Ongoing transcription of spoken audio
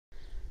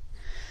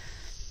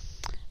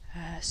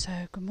So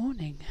good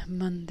morning,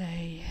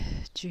 Monday,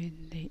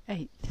 June the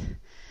 8th.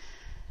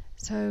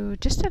 So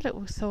just a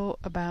little thought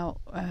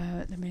about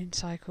the moon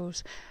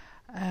cycles.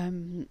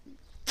 I've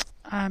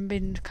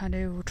been kind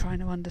of trying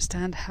to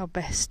understand how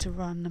best to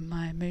run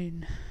my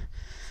moon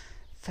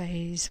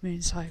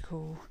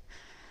cycle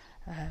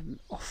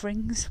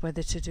offerings,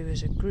 whether to do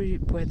as a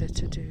group, whether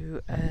to do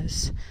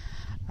as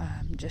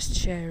just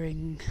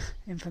sharing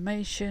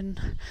information,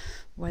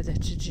 whether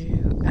to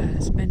do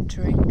as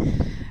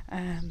mentoring.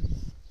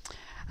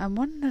 And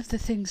one of the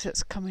things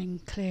that's coming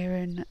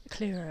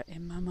clearer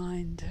in my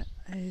mind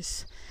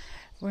is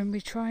when we're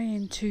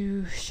trying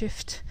to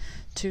shift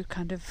to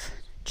kind of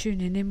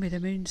tuning in with the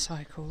moon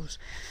cycles,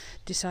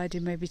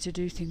 deciding maybe to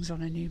do things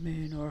on a new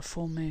moon or a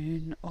full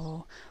moon,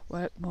 or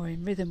work more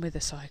in rhythm with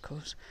the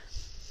cycles.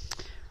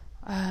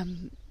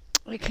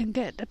 It can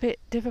get a bit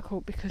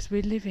difficult because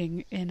we're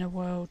living in a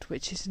world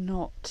which is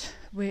not,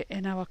 we're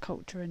in our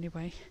culture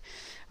anyway.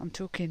 I'm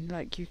talking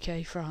like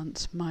UK,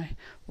 France, my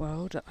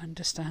world, I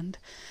understand.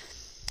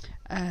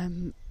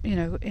 In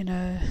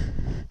a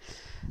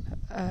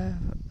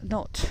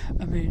not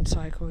a moon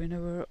cycle,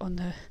 we're on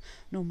the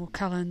normal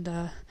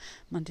calendar,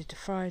 Monday to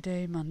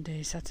Friday,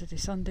 Monday, Saturday,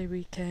 Sunday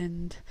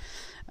weekend,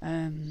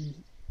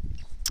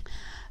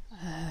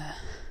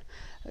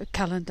 a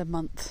calendar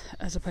month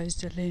as opposed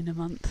to a lunar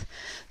month.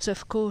 So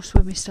of course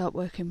when we start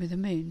working with the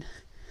moon,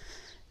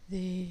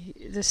 the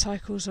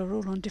cycles are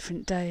all on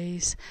different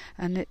days,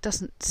 and it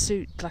doesn't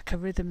suit like a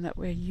rhythm that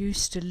we're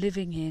used to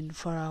living in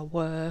for our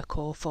work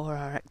or for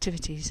our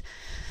activities.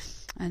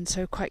 And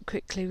so quite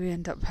quickly we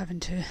end up having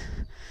to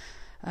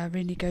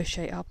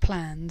renegotiate our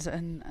plans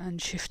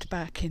and shift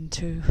back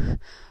into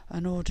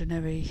an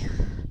ordinary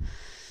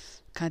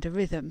kind of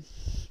rhythm.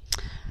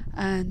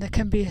 And there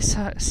can be a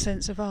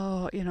sense of,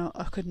 I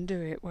couldn't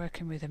do it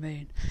working with the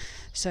moon.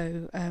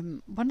 So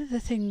one of the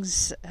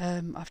things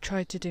I've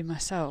tried to do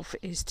myself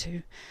is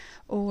to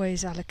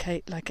always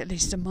allocate like at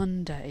least a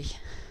Monday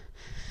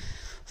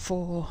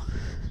for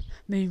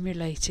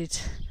moon-related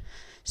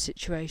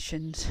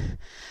situations,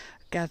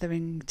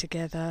 gathering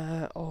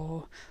together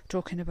or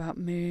talking about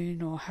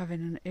moon, or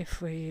having, if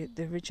the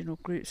original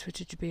groups were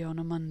to be on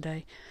a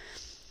Monday,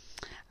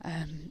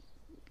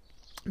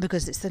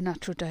 because it's the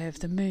natural day of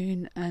the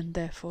moon and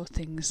therefore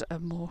things are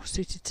more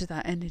suited to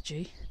that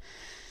energy.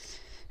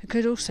 It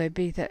could also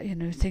be that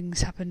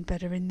things happen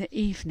better in the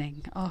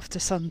evening after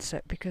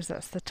sunset, because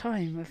that's the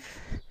time of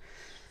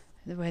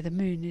where the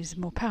moon is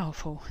more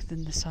powerful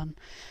than the sun.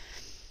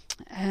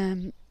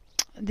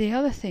 The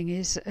other thing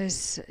is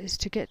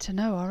to get to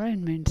know our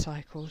own moon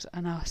cycles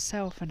and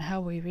ourselves and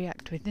how we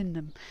react within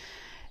them.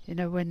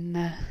 When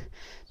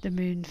the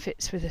moon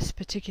fits with this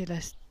particular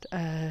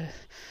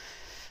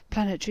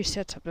planetary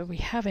setup that we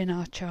have in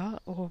our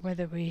chart, or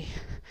whether we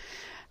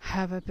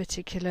have a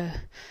particular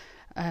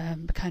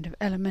kind of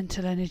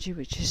elemental energy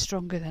which is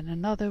stronger than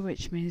another,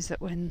 which means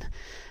that when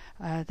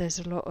there's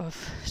a lot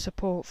of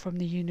support from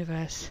the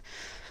universe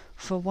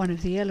for one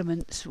of the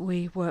elements,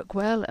 we work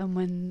well, and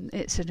when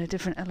it's in a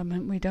different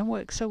element we don't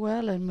work so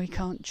well and we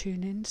can't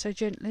tune in so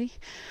gently.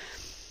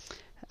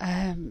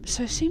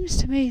 So it seems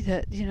to me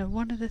that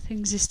one of the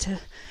things is to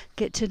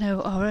get to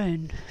know our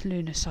own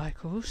lunar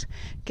cycles,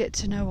 get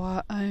to know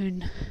our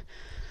own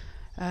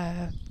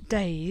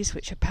days,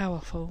 which are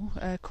powerful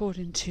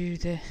according to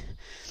the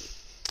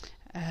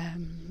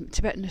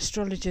Tibetan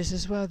astrologers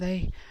as well.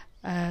 They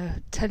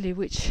tell you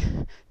which,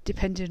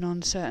 depending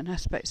on certain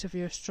aspects of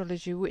your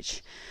astrology,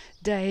 which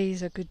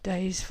days are good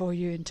days for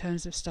you in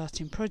terms of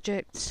starting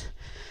projects,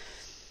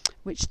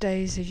 which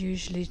days are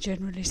usually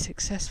generally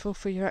successful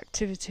for your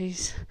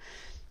activities,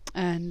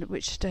 and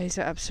which days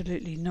are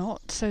absolutely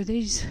not. So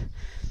these,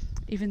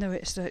 even though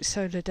it's like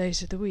solar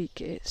days of the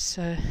week, it's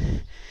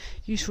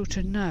useful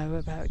to know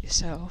about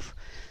yourself.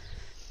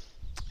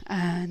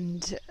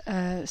 And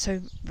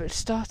but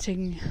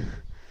starting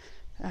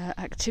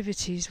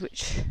activities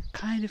which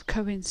kind of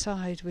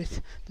coincide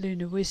with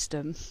lunar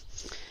wisdom,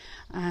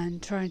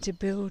 and trying to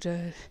build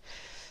a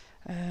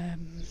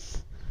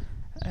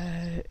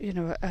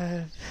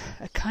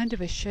kind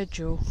of a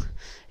schedule,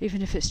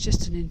 even if it's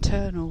just an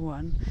internal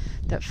one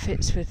that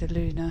fits with the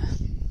lunar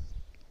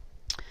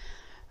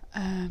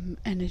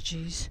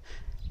energies,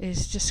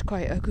 is just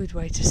quite a good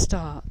way to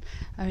start.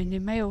 I mean, you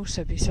may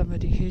also be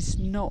somebody who's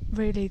not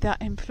really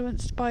that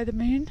influenced by the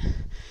moon.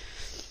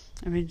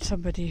 I mean,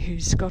 somebody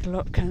who's got a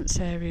lot of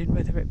Cancerian,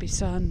 whether it be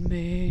Sun,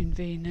 Moon,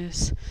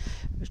 Venus,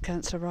 with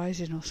Cancer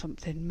rising or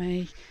something,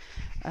 may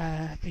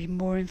be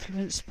more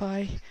influenced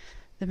by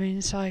the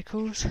moon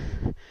cycles.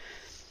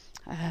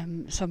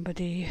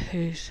 Somebody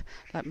who's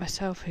like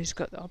myself, who's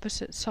got the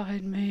opposite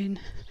side moon,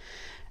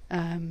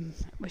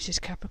 which is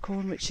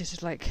Capricorn, which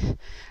is like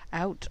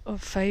out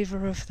of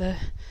favour of the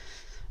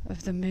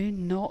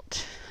moon,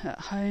 not at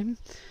home,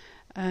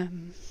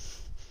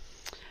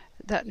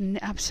 that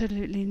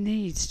absolutely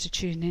needs to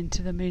tune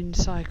into the moon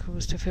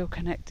cycles to feel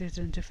connected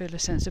and to feel a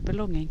sense of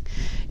belonging.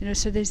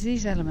 So there's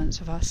these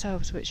elements of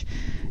ourselves which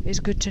is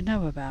good to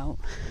know about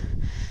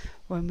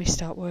when we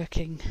start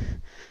working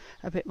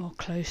a bit more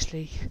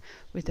closely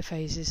with the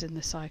phases and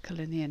the cycle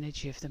and the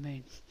energy of the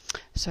moon.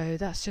 So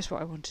that's just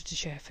what I wanted to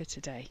share for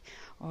today.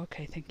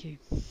 Okay, thank you.